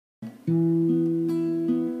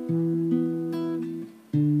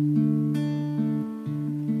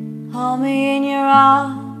Hold me in your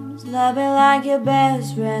arms, love me like your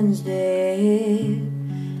best friends did.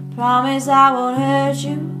 Promise I won't hurt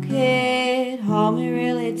you, kid. Hold me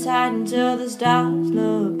really tight until the stars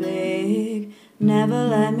look big. Never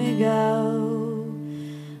let me go.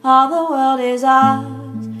 All the world is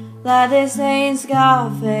ours, like they say in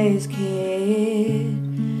Scarface, kid.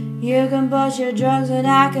 You can push your drugs and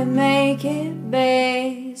I can make it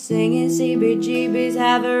big. Singing CBGBs,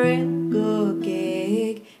 have a real good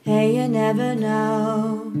gig. Hey, you never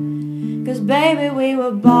know. 'Cause baby, we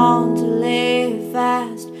were born to live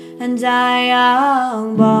fast and die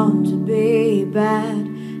young, born to be bad.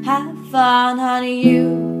 Have fun, honey,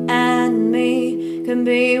 you and me can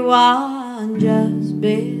be one, just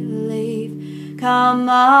believe. Come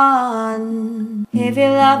on. If you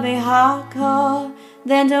love me hardcore,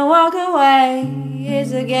 then don't walk away.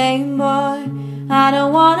 It's a game, boy. I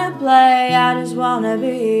don't wanna play, I just wanna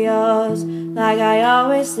be yours. Like I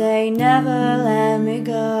always say, never let me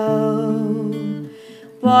go.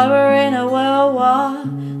 Boy, we're in a world war,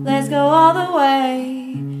 let's go all the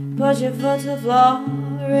way. Put your foot to the floor,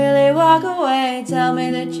 really walk away. Tell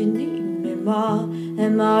me that you need me more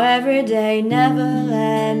and more every day. Never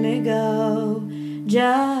let me go,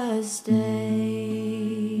 just stay.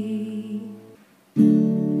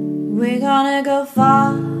 We're gonna go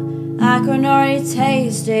far, I can already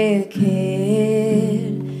taste it,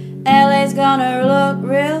 kid. LA's gonna look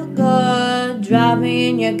real good. Drive me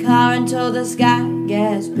in your car until the sky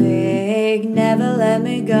gets big. Never let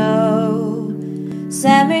me go.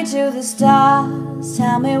 Send me to the stars,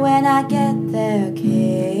 tell me when I get there,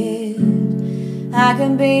 kid. I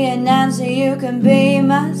can be an answer, you can be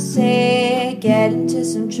my Sid. Get into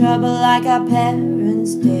some trouble like our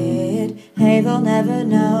parents did. Hey, they'll never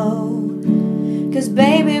know. 'Cause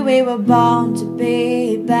baby, we were born to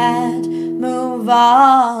be bad. Move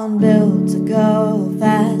on, built to go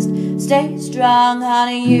fast. Stay strong,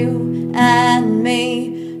 honey, you and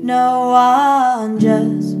me. No one,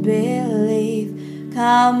 just believe.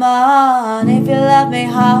 Come on, if you love me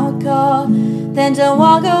hardcore, then don't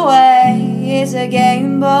walk away. It's a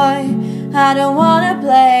game, boy. I don't wanna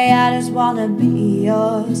play, I just wanna be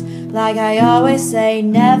yours. Like I always say,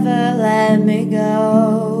 never let me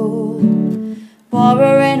go. Boy,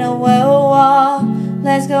 we're in a world war,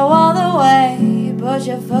 let's go all the way. Put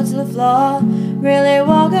your foot to the floor, really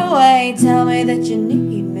walk away. Tell me that you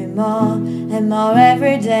need me more and more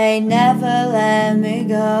every day. Never let me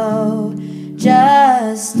go,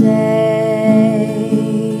 just stay.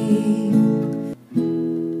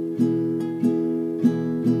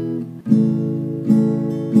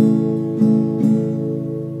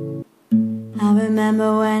 I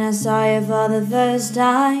remember when I saw you for the first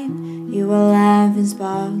time. You were laughing,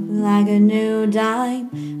 sparkling like a new dime.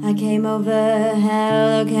 I came over,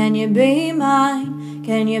 hello, can you be mine?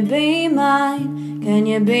 Can you be mine? Can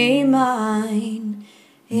you be mine?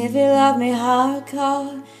 If you love me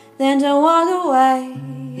hardcore, then don't walk away.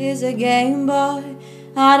 It's a game, boy.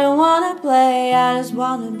 I don't wanna play, I just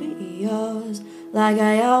wanna be yours. Like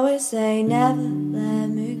I always say, never let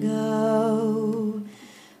me go.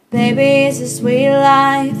 Baby, it's a sweet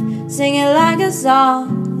life, sing it like a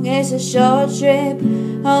song. It's a short trip,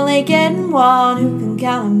 only getting one. Who can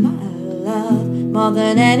count on my love more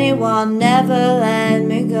than anyone? Never let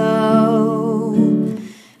me go.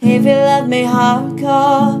 If you love me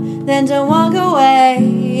hardcore, then don't walk away.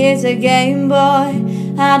 It's a game, boy.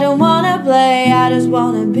 I don't wanna play, I just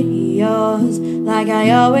wanna be yours. Like I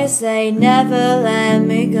always say, never let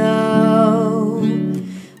me go.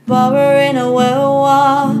 But we're in a world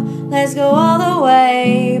war, let's go all the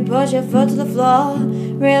way. Put your foot to the floor,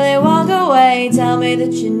 really walk away. Tell me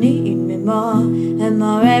that you need me more and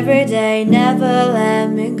more every day. Never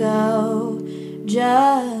let me go,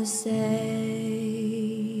 just say.